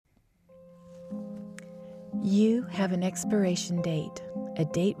You have an expiration date, a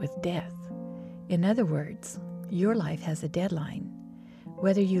date with death. In other words, your life has a deadline.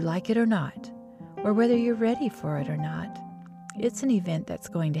 Whether you like it or not, or whether you're ready for it or not, it's an event that's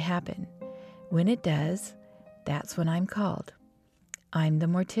going to happen. When it does, that's when I'm called. I'm the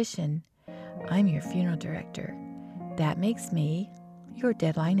mortician. I'm your funeral director. That makes me your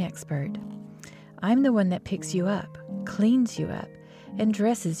deadline expert. I'm the one that picks you up, cleans you up, and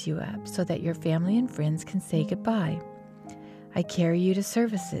dresses you up so that your family and friends can say goodbye. I carry you to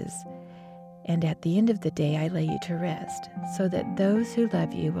services, and at the end of the day, I lay you to rest so that those who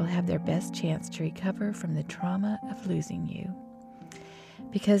love you will have their best chance to recover from the trauma of losing you.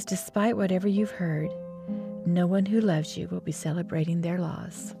 Because despite whatever you've heard, no one who loves you will be celebrating their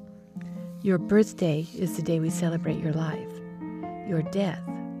loss. Your birthday is the day we celebrate your life. Your death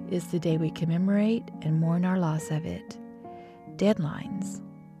is the day we commemorate and mourn our loss of it. Deadlines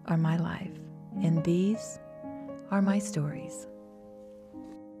are my life, and these are my stories.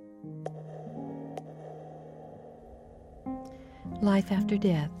 Life after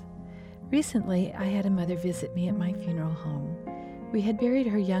death. Recently, I had a mother visit me at my funeral home. We had buried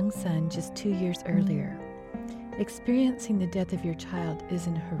her young son just 2 years earlier. Experiencing the death of your child is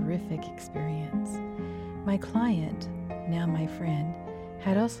an horrific experience. My client, now my friend,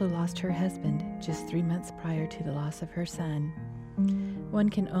 had also lost her husband just 3 months prior to the loss of her son. One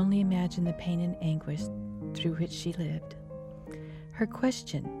can only imagine the pain and anguish through which she lived. Her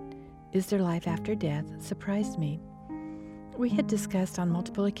question, "Is there life after death?" surprised me. We had discussed on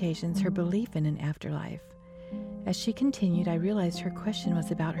multiple occasions her belief in an afterlife. As she continued, I realized her question was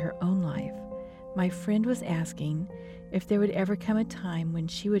about her own life. My friend was asking if there would ever come a time when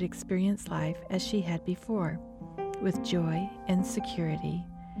she would experience life as she had before, with joy and security.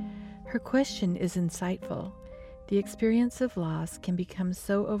 Her question is insightful. The experience of loss can become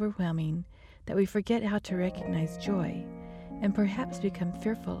so overwhelming that we forget how to recognize joy and perhaps become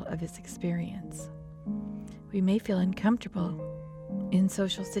fearful of its experience. We may feel uncomfortable in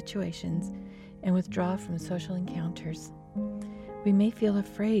social situations and withdraw from social encounters. We may feel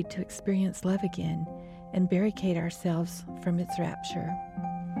afraid to experience love again and barricade ourselves from its rapture.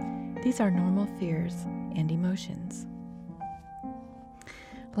 These are normal fears and emotions.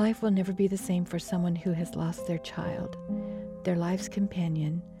 Life will never be the same for someone who has lost their child, their life's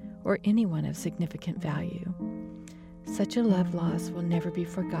companion, or anyone of significant value. Such a love loss will never be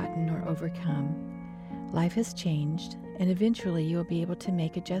forgotten or overcome. Life has changed, and eventually you will be able to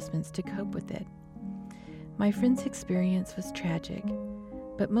make adjustments to cope with it. My friend's experience was tragic,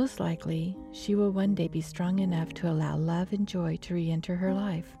 but most likely she will one day be strong enough to allow love and joy to re-enter her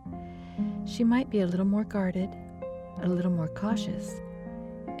life. She might be a little more guarded, a little more cautious,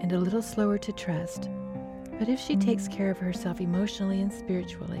 and a little slower to trust. But if she takes care of herself emotionally and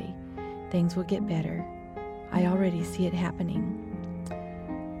spiritually, things will get better. I already see it happening.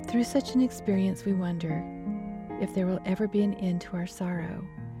 Through such an experience, we wonder if there will ever be an end to our sorrow.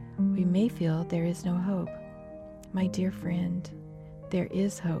 We may feel there is no hope. My dear friend, there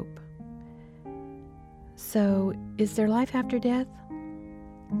is hope. So, is there life after death?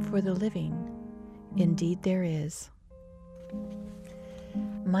 For the living, indeed there is.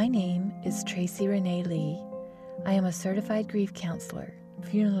 My name is Tracy Renee Lee. I am a certified grief counselor,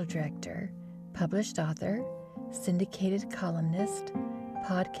 funeral director, published author, syndicated columnist,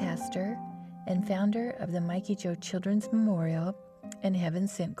 podcaster, and founder of the Mikey Joe Children's Memorial and Heaven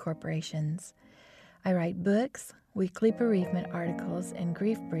Sent Corporations. I write books, weekly bereavement articles, and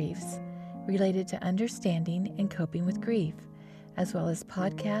grief briefs related to understanding and coping with grief, as well as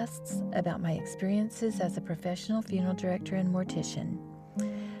podcasts about my experiences as a professional funeral director and mortician.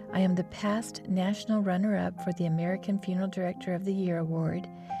 I am the past national runner-up for the American Funeral Director of the Year Award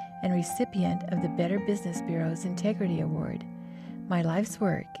and recipient of the Better Business Bureau's Integrity Award. My life's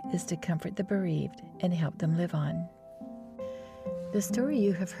work is to comfort the bereaved and help them live on. The story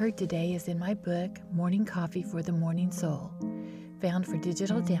you have heard today is in my book, Morning Coffee for the Morning Soul, found for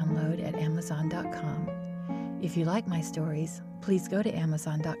digital download at Amazon.com. If you like my stories, please go to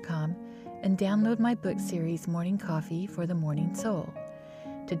Amazon.com and download my book series, Morning Coffee for the Morning Soul.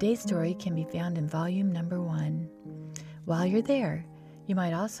 Today's story can be found in volume number 1. While you're there, you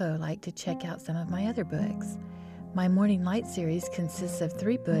might also like to check out some of my other books. My Morning Light series consists of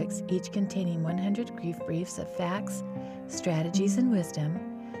 3 books, each containing 100 grief briefs of facts, strategies, and wisdom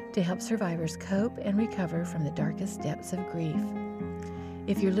to help survivors cope and recover from the darkest depths of grief.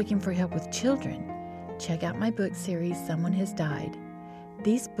 If you're looking for help with children, check out my book series, Someone Has Died.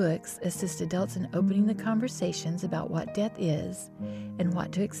 These books assist adults in opening the conversations about what death is and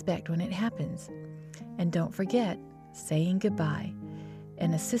what to expect when it happens. And don't forget, saying goodbye.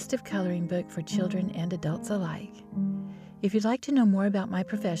 an assistive coloring book for children and adults alike. If you'd like to know more about my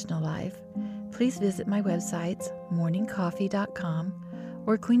professional life, please visit my websites, morningcoffee.com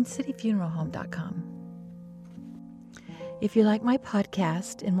or queencityfuneralhome.com. If you like my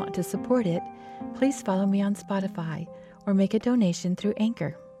podcast and want to support it, please follow me on Spotify or make a donation through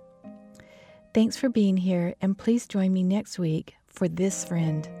Anchor. Thanks for being here, and please join me next week for This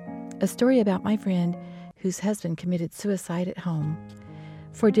Friend, a story about my friend whose husband committed suicide at home.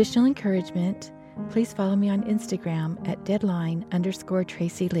 For additional encouragement, please follow me on Instagram at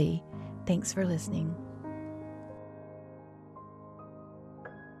deadline_Tracy Lee. Thanks for listening.